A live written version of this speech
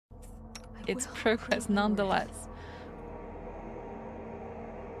It's progress nonetheless.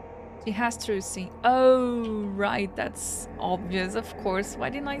 She has to see. Oh, right. That's obvious, of course. Why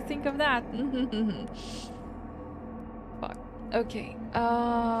didn't I think of that? Fuck. Okay.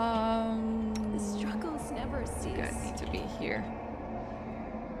 The struggles never cease. You guys need to be here.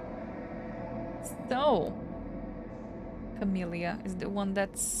 So, Camellia is the one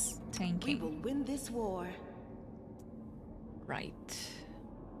that's tanking. We will win this war. Right.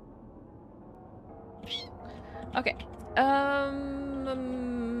 Okay.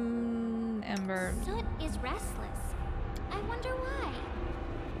 Ember. Soot is restless. I wonder why.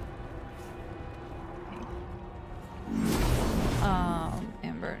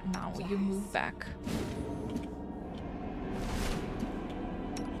 Ember, now you move back.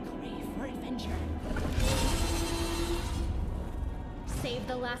 Crave for adventure. Save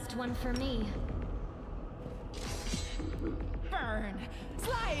the last one for me. Burn.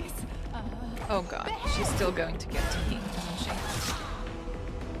 Slice. Oh god, she's still going to get to me, isn't she?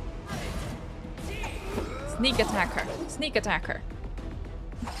 Sneak attack her. Sneak attack her.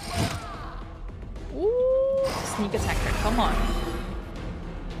 Ooh, sneak attack her. Come on.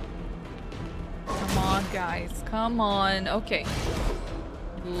 Come on, guys. Come on. Okay.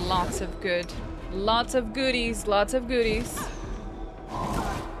 Lots of good. Lots of goodies. Lots of goodies.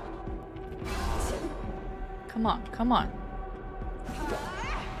 Come on. Come on.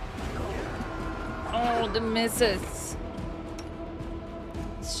 Oh, the misses.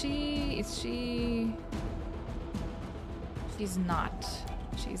 Is she? She's not.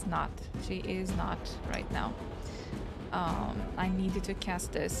 She's not. She is not right now. I needed to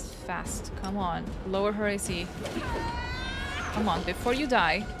cast this fast. Come on. Lower her AC. Come on, before you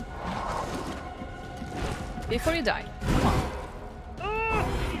die. Before you die. Come on.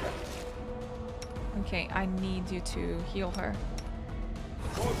 Okay, I need you to heal her.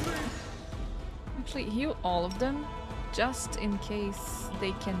 Actually, heal all of them, just in case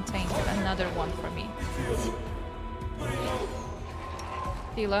they can tank another one for me.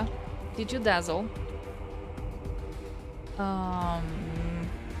 Tila, did you dazzle?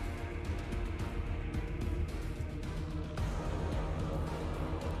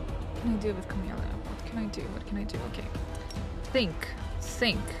 What can I do with Camellia? What can I do? What can I do? Okay.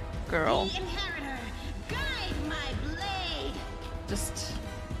 Think, girl. The inheritor, guide my blade. Just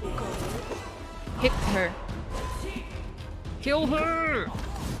hit her. Kill her!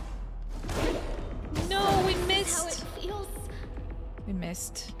 No, we How it missed. feels. We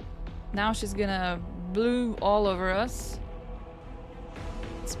missed. Now she's gonna blue all over us.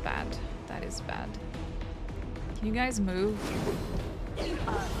 It's bad. That is bad. Can you guys move?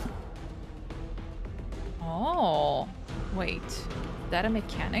 Oh, wait. Is that a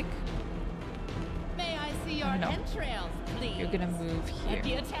mechanic? May I see your No. entrails, please? You're gonna move At the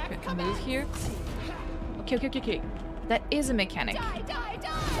here. attack Move command. here. Okay. That is a mechanic. Die, die,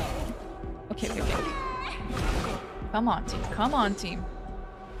 die! Okay. Come on, team. Come on, team.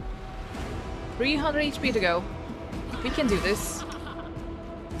 300 HP to go. We can do this.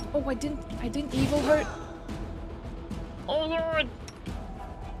 Oh, I didn't evil hurt. Oh Lord.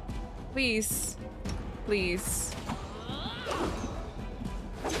 Please. Please.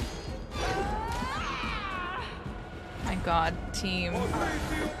 My god, team.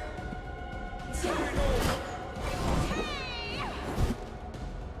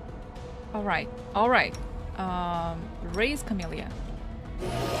 Alright. Raise Camellia.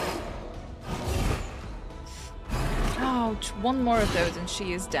 Ouch, one more of those and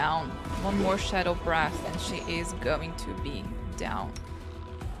she is down. One more Shadow Breath and she is going to be down.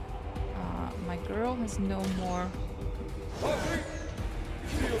 My girl has no more.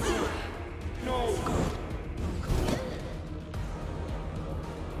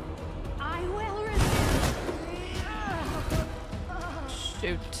 I will resist.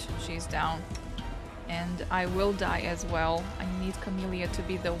 Shoot, she's down. And I will die as well. I need Camellia to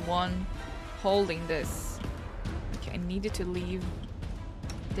be the one holding this. Okay, I needed to leave.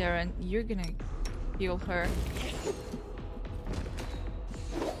 Darren, you're gonna heal her.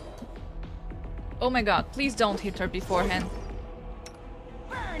 Oh my god, please don't hit her beforehand.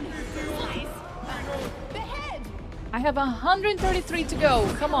 Burn! Slice! Behead! I have 133 to go,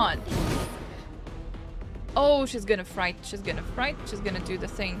 come on. Oh, she's gonna fright, she's gonna do the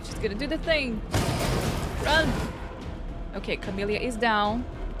thing, Run! Okay, Camellia is down,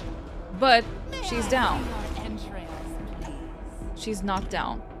 but she's down. Your entrails, please. She's not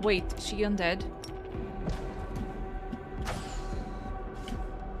down. Wait, she undead?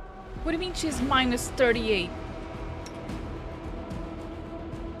 What do you mean she's minus 38?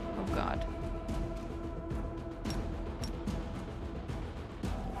 Oh god.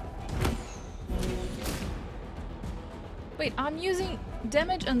 Wait, I'm using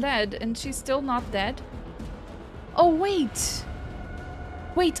damage undead and she's still not dead? Oh, wait!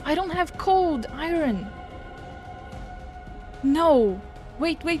 Wait, I don't have cold iron! No!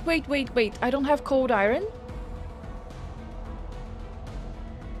 Wait, I don't have cold iron?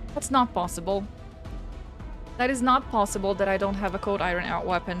 That's not possible. That is not possible that I don't have a cold iron out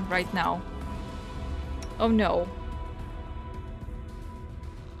weapon right now. Oh no.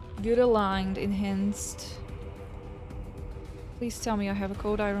 Good aligned, enhanced. Please tell me I have a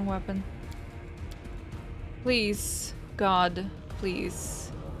cold iron weapon. Please, God,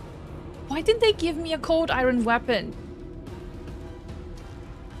 please. Why didn't they give me a cold iron weapon?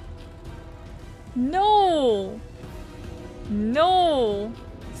 No! No!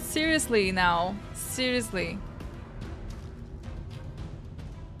 Seriously now. Seriously.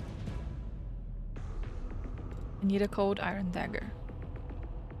 I need a cold iron dagger.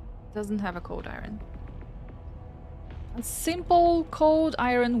 Doesn't have a cold iron. A simple cold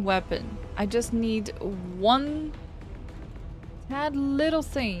iron weapon. I just need one tad little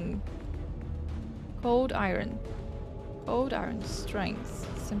thing. Cold iron. Cold iron strength.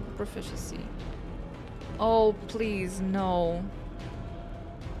 Simple proficiency. Oh, please, no.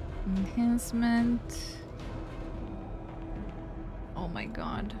 Enhancement. Oh my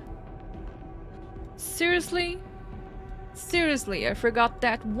god. Seriously? Seriously, I forgot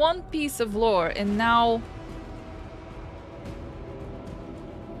that one piece of lore and now...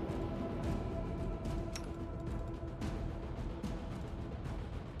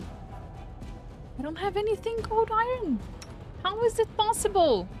 I don't have anything cold iron. How is it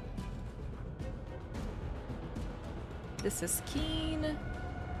possible? This is keen.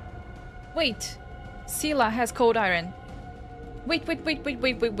 Wait. Sela has cold iron. Wait.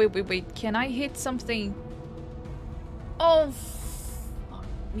 Can I hit something? Oh, fuck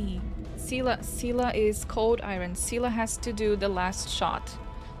me. Sela is cold iron. Sela has to do the last shot.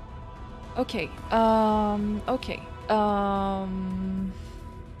 Okay. Okay.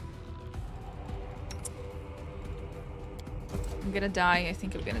 I'm gonna die. I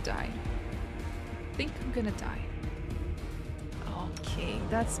think I'm gonna die. Okay,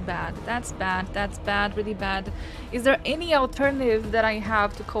 that's bad. That's bad, really bad. Is there any alternative that I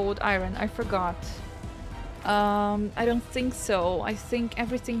have to cold iron? I forgot. I don't think so. I think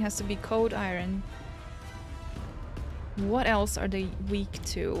everything has to be cold iron. What else are they weak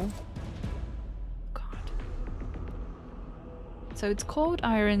to? God. So it's cold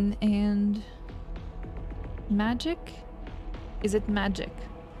iron and... magic? Is it magic?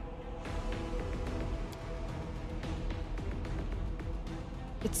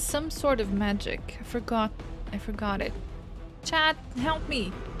 It's some sort of magic. I forgot it. Chat, help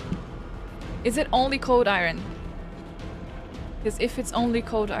me. Is it only cold iron? Because if it's only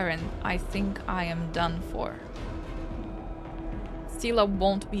cold iron, I think I am done for. Sela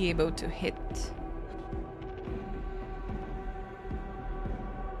won't be able to hit.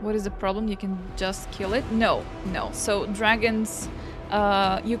 What is the problem? You can just kill it? No. So dragons,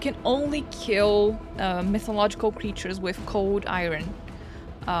 you can only kill mythological creatures with cold iron.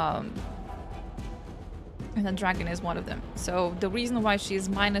 And a dragon is one of them. So the reason why she is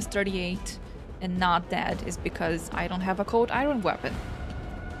minus 38 and not dead is because I don't have a cold iron weapon.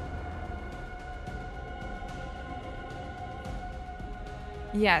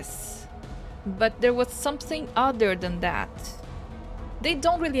 Yes, but there was something other than that. They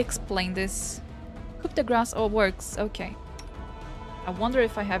don't really explain this. Cook the grass all works. Okay. I wonder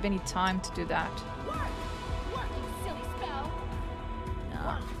if I have any time to do that.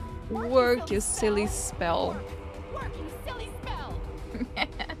 Work your silly spell.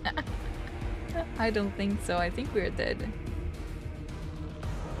 I don't think so. I think we're dead.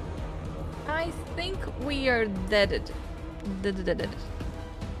 I think we are dead. Dead.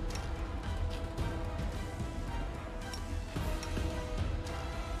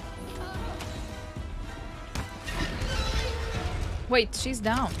 Wait, she's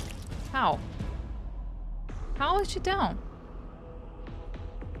down. How? How is she down?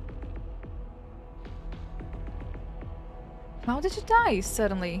 How did she die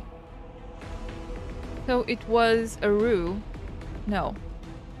suddenly? So it was a rue. No.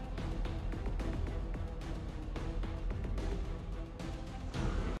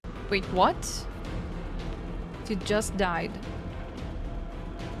 Wait, what? She just died.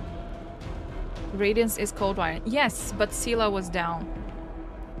 Radiance is cold iron. Yes, but Sela was down.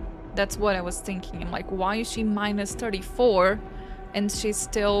 That's what I was thinking. I'm like, why is she minus 34 and she's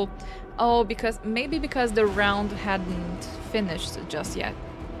still... Oh, maybe because the round hadn't finished just yet.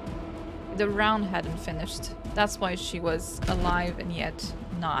 The round hadn't finished. That's why she was alive and yet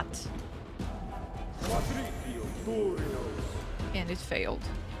not. And it failed.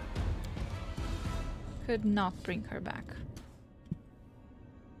 Could not bring her back.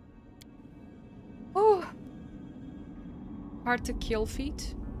 Oh! Hard to kill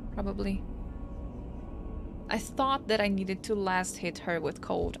feat? Probably. I thought that I needed to last hit her with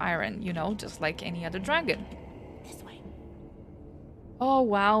cold iron, you know, just like any other dragon. This way. Oh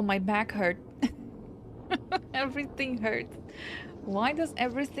wow, my back hurt. Everything hurt. Why does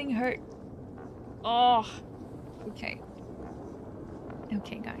everything hurt? Oh, okay.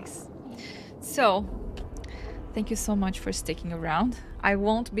 Okay, guys. So, thank you so much for sticking around. I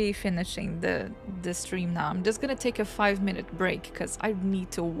won't be finishing the stream now. I'm just gonna take a 5-minute break because I need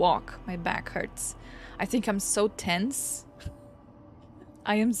to walk. My back hurts. I think I'm so tense.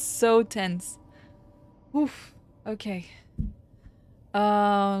 I am so tense. Oof. Okay.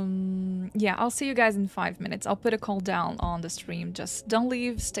 Yeah, I'll see you guys in 5 minutes. I'll put a call down on the stream. Just don't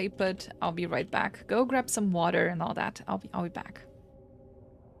leave, stay put. I'll be right back. Go grab some water and all that. I'll be back.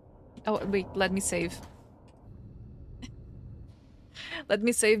 Oh, wait, let me save. Let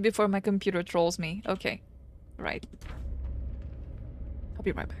me save before my computer trolls me. Okay. Right. I'll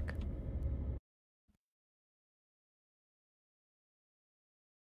be right back.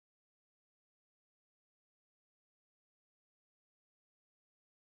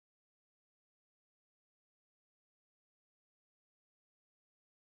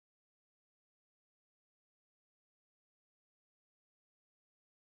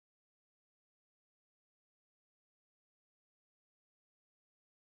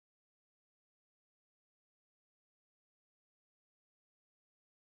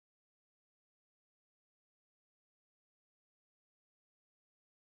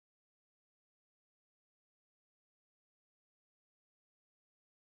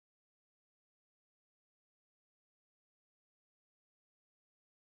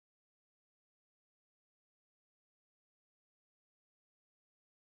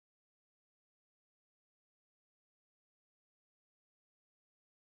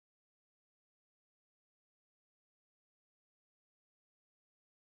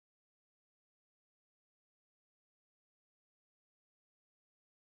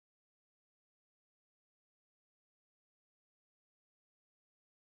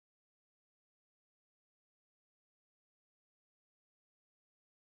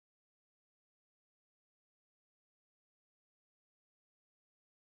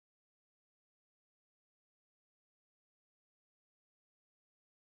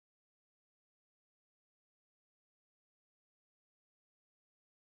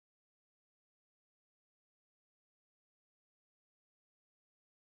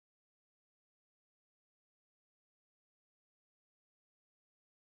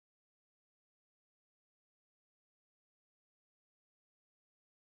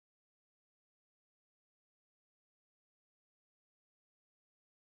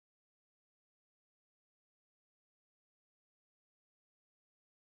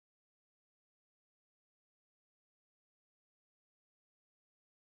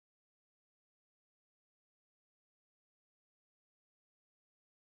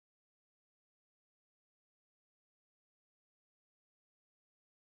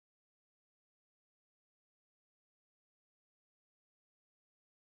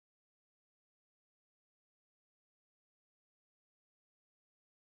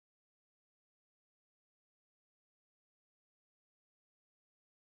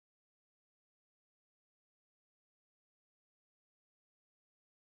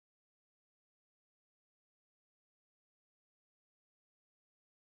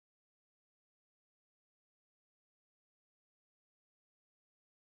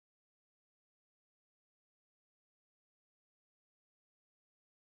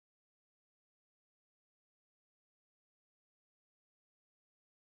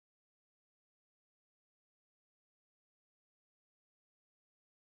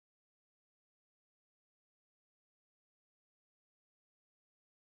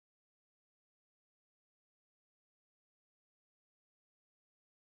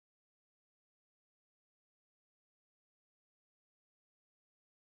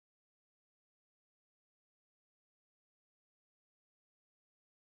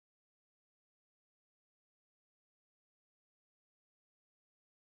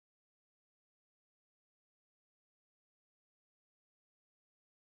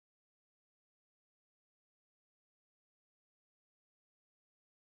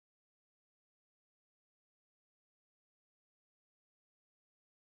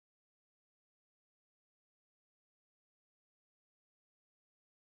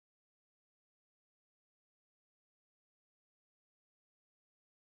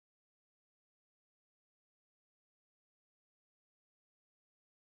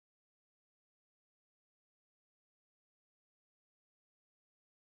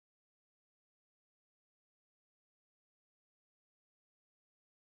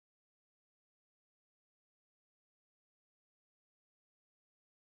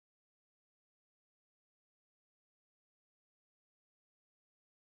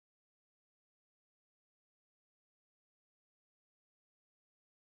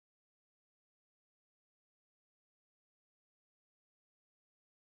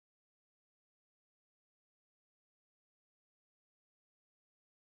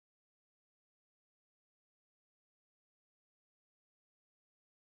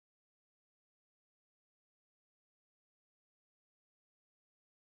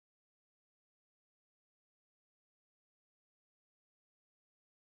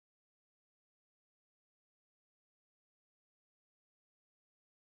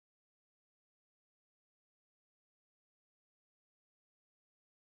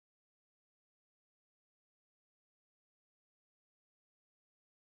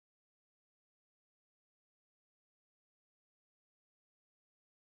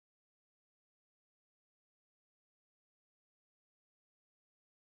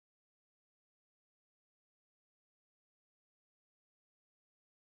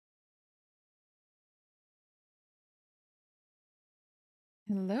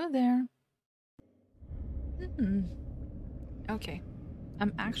 Hello there. Okay.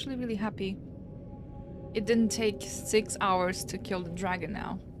 I'm actually really happy. It didn't take 6 hours to kill the dragon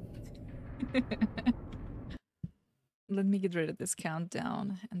now. Let me get rid of this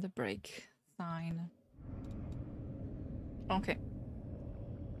countdown and the break sign. Okay.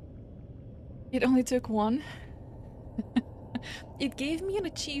 It only took one. It gave me an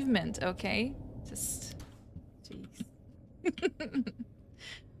achievement, okay? Just... Jeez.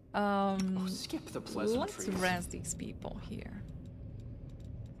 Skip the Let's pleasantries. res these people here.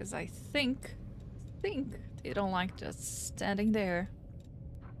 Because I think they don't like just standing there.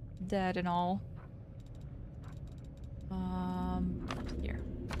 Dead and all. Here.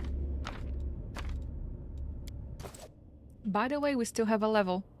 By the way, we still have a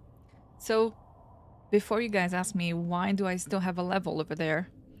level. So, before you guys ask me why do I still have a level over there,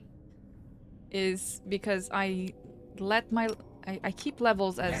 is because I let my I keep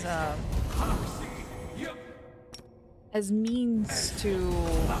levels as means to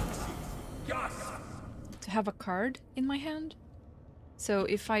have a card in my hand. So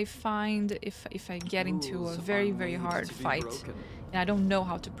if I find if I get into a very hard fight and I don't know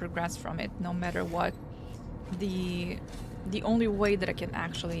how to progress from it, no matter what, the only way that I can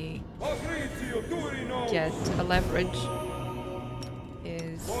actually get a leverage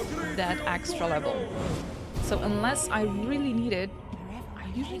is that extra level. So unless I really need it, I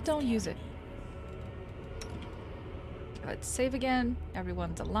usually don't use it. Let's save again.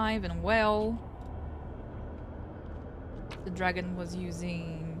 Everyone's alive and well. The dragon was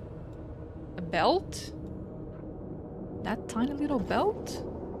using a belt? That tiny little belt?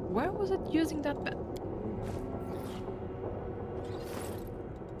 Where was it using that belt?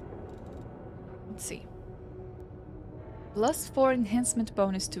 Let's see. +4 enhancement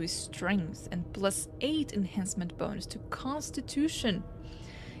bonus to his strength and +8 enhancement bonus to constitution.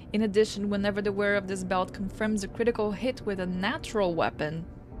 In addition, whenever the wearer of this belt confirms a critical hit with a natural weapon,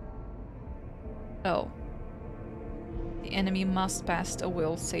 the enemy must pass a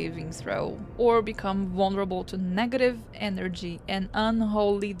will saving throw or become vulnerable to negative energy and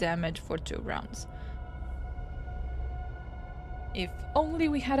unholy damage for 2 rounds. If only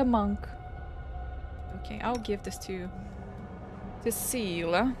we had a monk. Okay, I'll give this to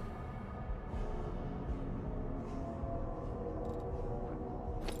Seal.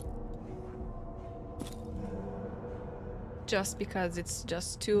 Just because it's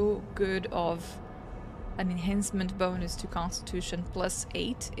just too good of an enhancement bonus to Constitution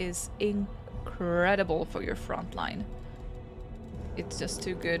 +8 is incredible for your front line. It's just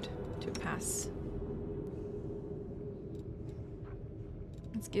too good to pass.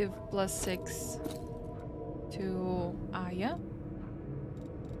 Let's give +6 to Aya.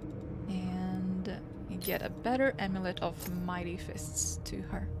 And get a better amulet of Mighty Fists to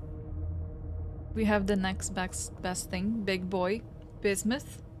her. We have the next best thing, big boy,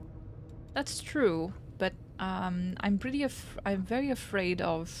 Bismuth. That's true, but I'm very afraid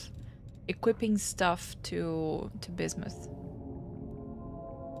of equipping stuff to Bismuth.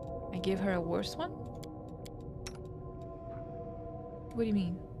 I gave her a worse one? What do you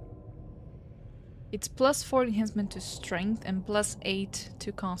mean? It's +4 enhancement to strength and +8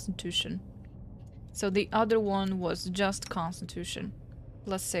 to constitution. So the other one was just constitution.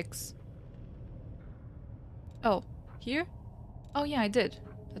 +6. Oh, here? Oh yeah, I did.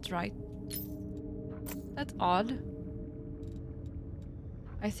 That's right. That's odd.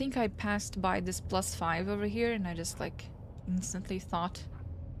 I think I passed by this +5 over here and I just like instantly thought,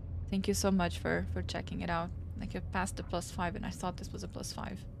 thank you so much for checking it out. Like I passed the +5 and I thought this was a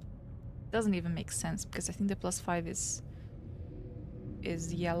 +5. Doesn't even make sense because I think the +5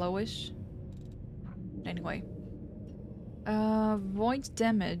 is yellowish. Anyway. Void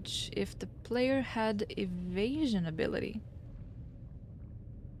damage if the player had evasion ability.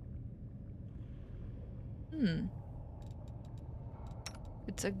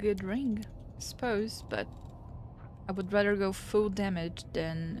 It's a good ring, I suppose, but I would rather go full damage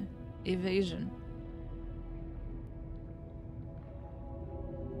than evasion.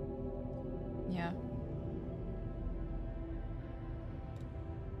 Yeah.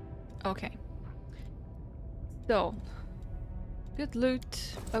 Okay. So, good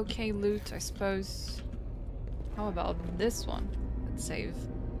loot, okay loot, I suppose. How about this one? Let's save.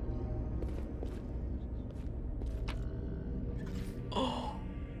 Oh!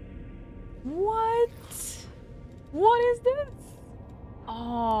 What? What is this?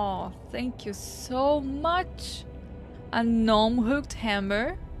 Oh, thank you so much. A gnome-hooked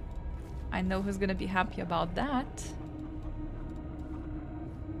hammer. I know who's gonna be happy about that.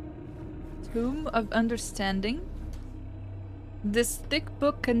 Tomb of Understanding. This thick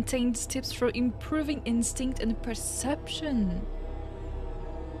book contains tips for improving instinct and perception.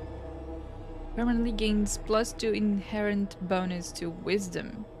 Permanently gains +2 inherent bonus to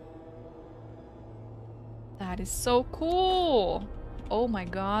wisdom. That is so cool! Oh my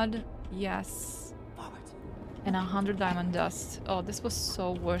god, yes. And 100 diamond dust. Oh, this was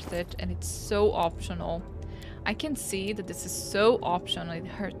so worth it, and it's so optional. I can see that this is so optional, it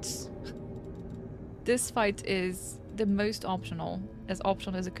hurts. This fight is the most optional as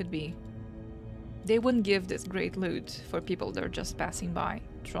it could be. They wouldn't give this great loot for people that are just passing by.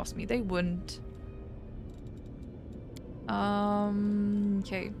 Trust me, they wouldn't.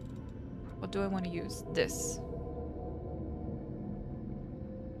 Okay. What do I want to use? This.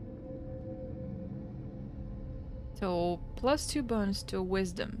 So, +2 bonus to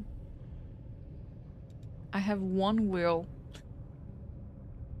wisdom. I have 1 will.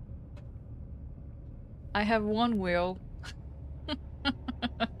 I have 1 will.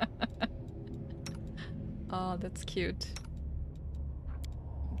 Oh, that's cute.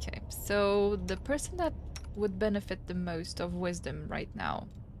 Okay, so the person that would benefit the most of wisdom right now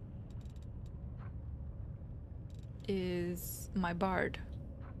is my bard,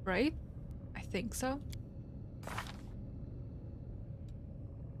 right? I think so.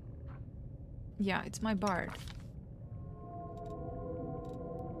 Yeah, it's my bard.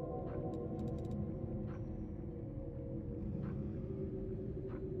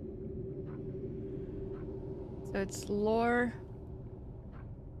 So it's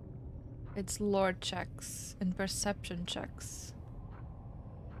lore checks and perception checks.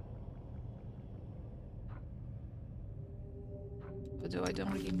 Although I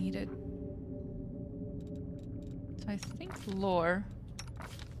don't really need it. So I think lore.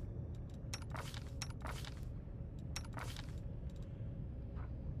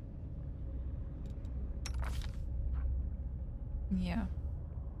 Yeah.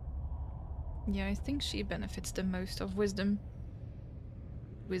 Yeah, I think she benefits the most of wisdom.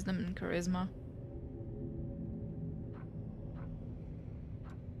 Wisdom and charisma.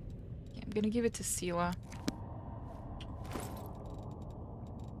 Yeah, I'm gonna give it to Sela.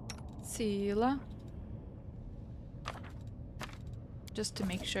 Sela. Just to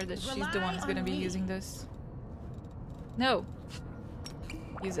make sure that she's the one who's gonna be using this. No!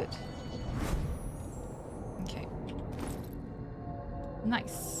 Use it. Okay.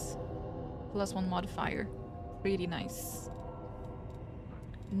 Nice. +1 modifier. Really nice.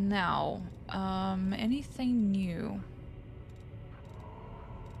 Now, anything new?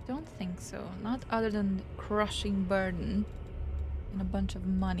 Don't think so. Not other than crushing burden and a bunch of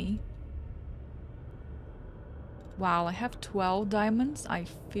money. Wow, I have 12 diamonds. I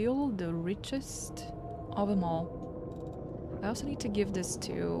feel the richest of them all. I also need to give this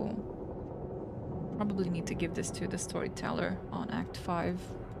to... Probably need to give this to the storyteller on Act 5.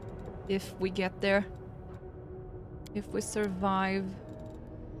 If we get there. If we survive.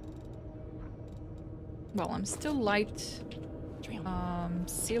 Well, I'm still light.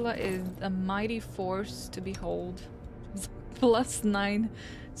 Sela is a mighty force to behold. +9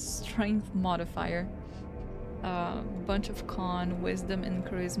 strength modifier. Bunch of con, wisdom, and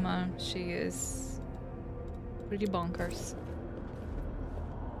charisma. She is pretty bonkers.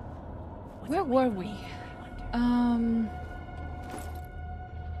 Where were we?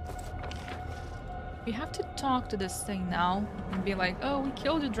 We have to talk to this thing now and be like, oh, we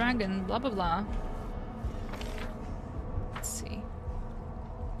killed a dragon, blah blah blah. Let's see.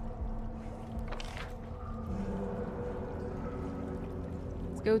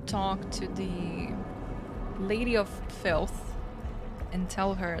 Let's go talk to the Lady of Filth and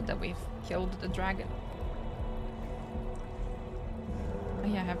tell her that we've killed the dragon. Oh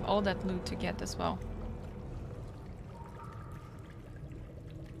yeah, I have all that loot to get as well.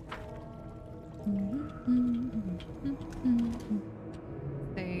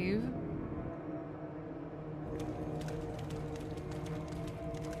 Save.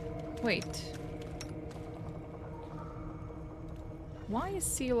 Wait. Why is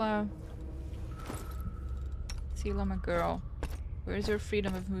Sela... Sela, my girl. Where's your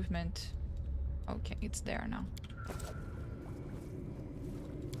freedom of movement? Okay, it's there now.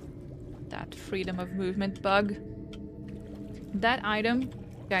 That freedom of movement bug. That item,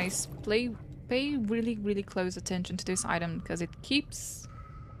 guys, pay really, really close attention to this item because it keeps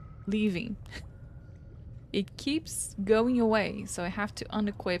leaving. It keeps going away, so I have to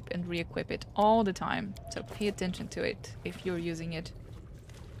unequip and re-equip it all the time. So pay attention to it if you're using it.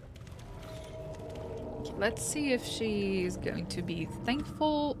 Okay, let's see if she's going to be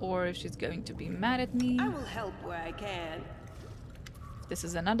thankful or if she's going to be mad at me. I will help where I can. This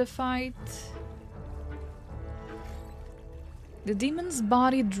is another fight. The demon's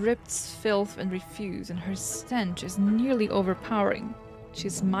body drips filth and refuse, and her stench is nearly overpowering. She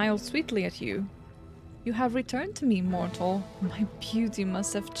smiles sweetly at you. You have returned to me, mortal. My beauty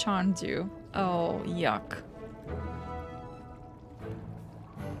must have charmed you. Oh, yuck.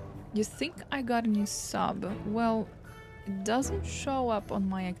 You think I got a new sub? Well, it doesn't show up on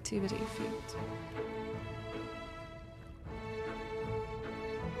my activity feed.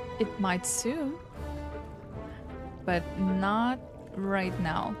 It might soon, but not right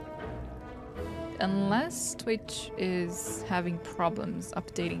now. Unless Twitch is having problems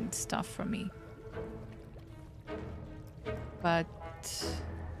updating stuff for me. But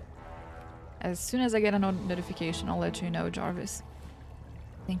as soon as I get a notification, I'll let you know, Jarvis.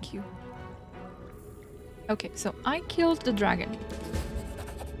 Thank you. Okay, so I killed the dragon.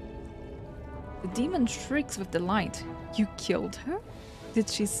 The demon shrieks with delight. You killed her? Did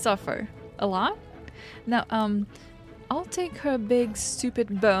she suffer a lot? Now, I'll take her big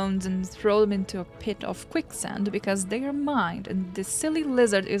stupid bones and throw them into a pit of quicksand because they are mine, and this silly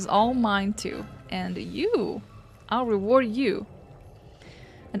lizard is all mine too. And you, I'll reward you.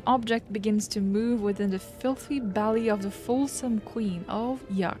 An object begins to move within the filthy belly of the fulsome queen. Oh,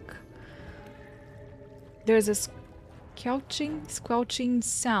 yuck. There's a squelching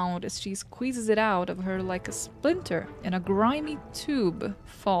sound as she squeezes it out of her like a splinter, and a grimy tube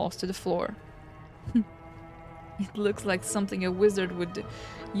falls to the floor. It looks like something a wizard would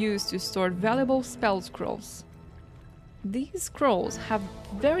use to store valuable spell scrolls. These scrolls have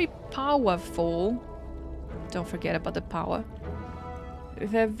very powerful... Don't forget about the power. They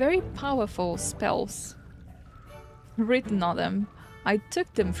have very powerful spells written on them. I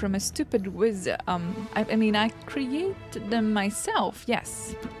took them from a stupid wizard. I mean, I created them myself,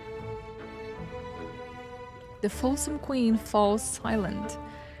 yes. The fulsome queen falls silent,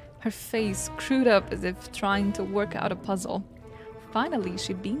 her face screwed up as if trying to work out a puzzle. Finally,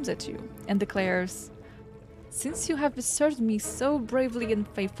 she beams at you and declares, "Since you have served me so bravely and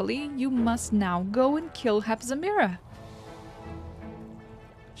faithfully, you must now go and kill Hepzamira."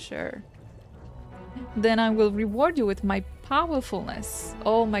 Sure. Then I will reward you with my powerfulness.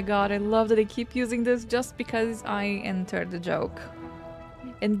 Oh my god, I love that they keep using this just because I entered the joke.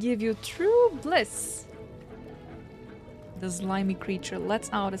 And give you true bliss. The slimy creature lets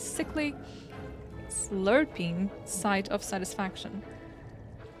out a sickly, slurping sigh of satisfaction.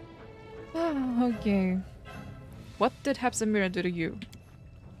 Okay. What did Hepzamira do to you?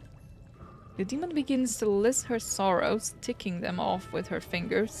 The demon begins to list her sorrows, ticking them off with her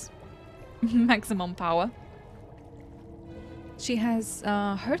fingers. Maximum power. She has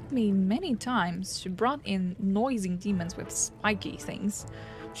hurt me many times. She brought in noisy demons with spiky things.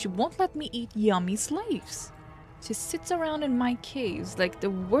 She won't let me eat yummy slaves. She sits around in my caves like the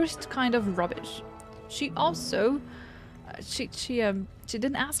worst kind of rubbish. She also... she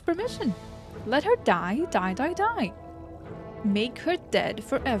didn't ask permission. Let her die, die. Make her dead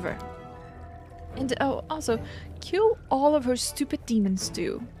forever. And also, kill all of her stupid demons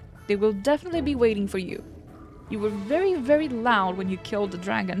too. They will definitely be waiting for you. You were very, very loud when you killed the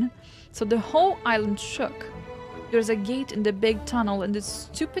dragon, so the whole island shook. There's a gate in the big tunnel and the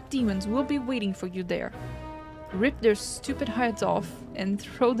stupid demons will be waiting for you there. Rip their stupid heads off and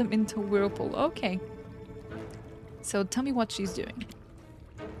throw them into a whirlpool. Okay. So tell me what she's doing.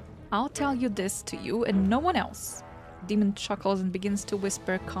 I'll tell you this to you and no one else. The demon chuckles and begins to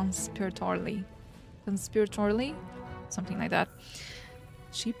whisper conspiratorially. Conspiratorially? Something like that.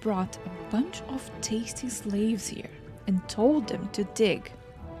 She brought a bunch of tasty slaves here and told them to dig.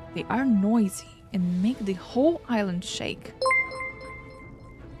 They are noisy and make the whole island shake.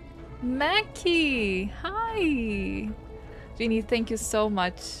 Mackie! Hi! Jeannie, thank you so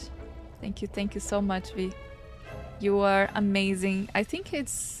much. Thank you so much, V. You are amazing. I think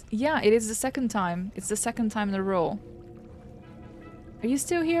it's... yeah, it is the second time. It's the second time in a row. Are you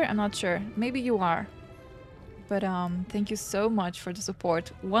still here? I'm not sure. Maybe you are. But thank you so much for the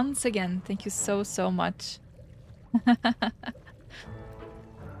support. Once again, thank you so much.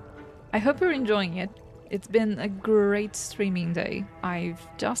 I hope you're enjoying it. It's been a great streaming day. I've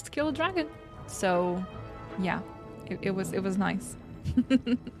just killed a dragon. So, yeah, it was nice.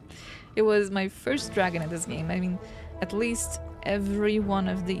 It was my first dragon in this game. I mean, at least every one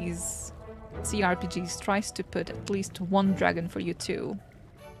of these CRPGs tries to put at least one dragon for you to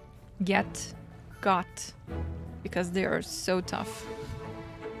got, because they are so tough.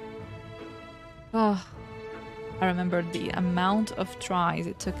 Oh, I remember the amount of tries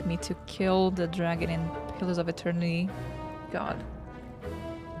it took me to kill the dragon in Pillars of Eternity. God.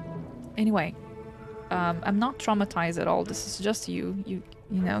 Anyway, I'm not traumatized at all. This is just you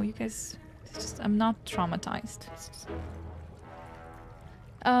know, you guys. It's just, I'm not traumatized.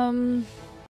 Um,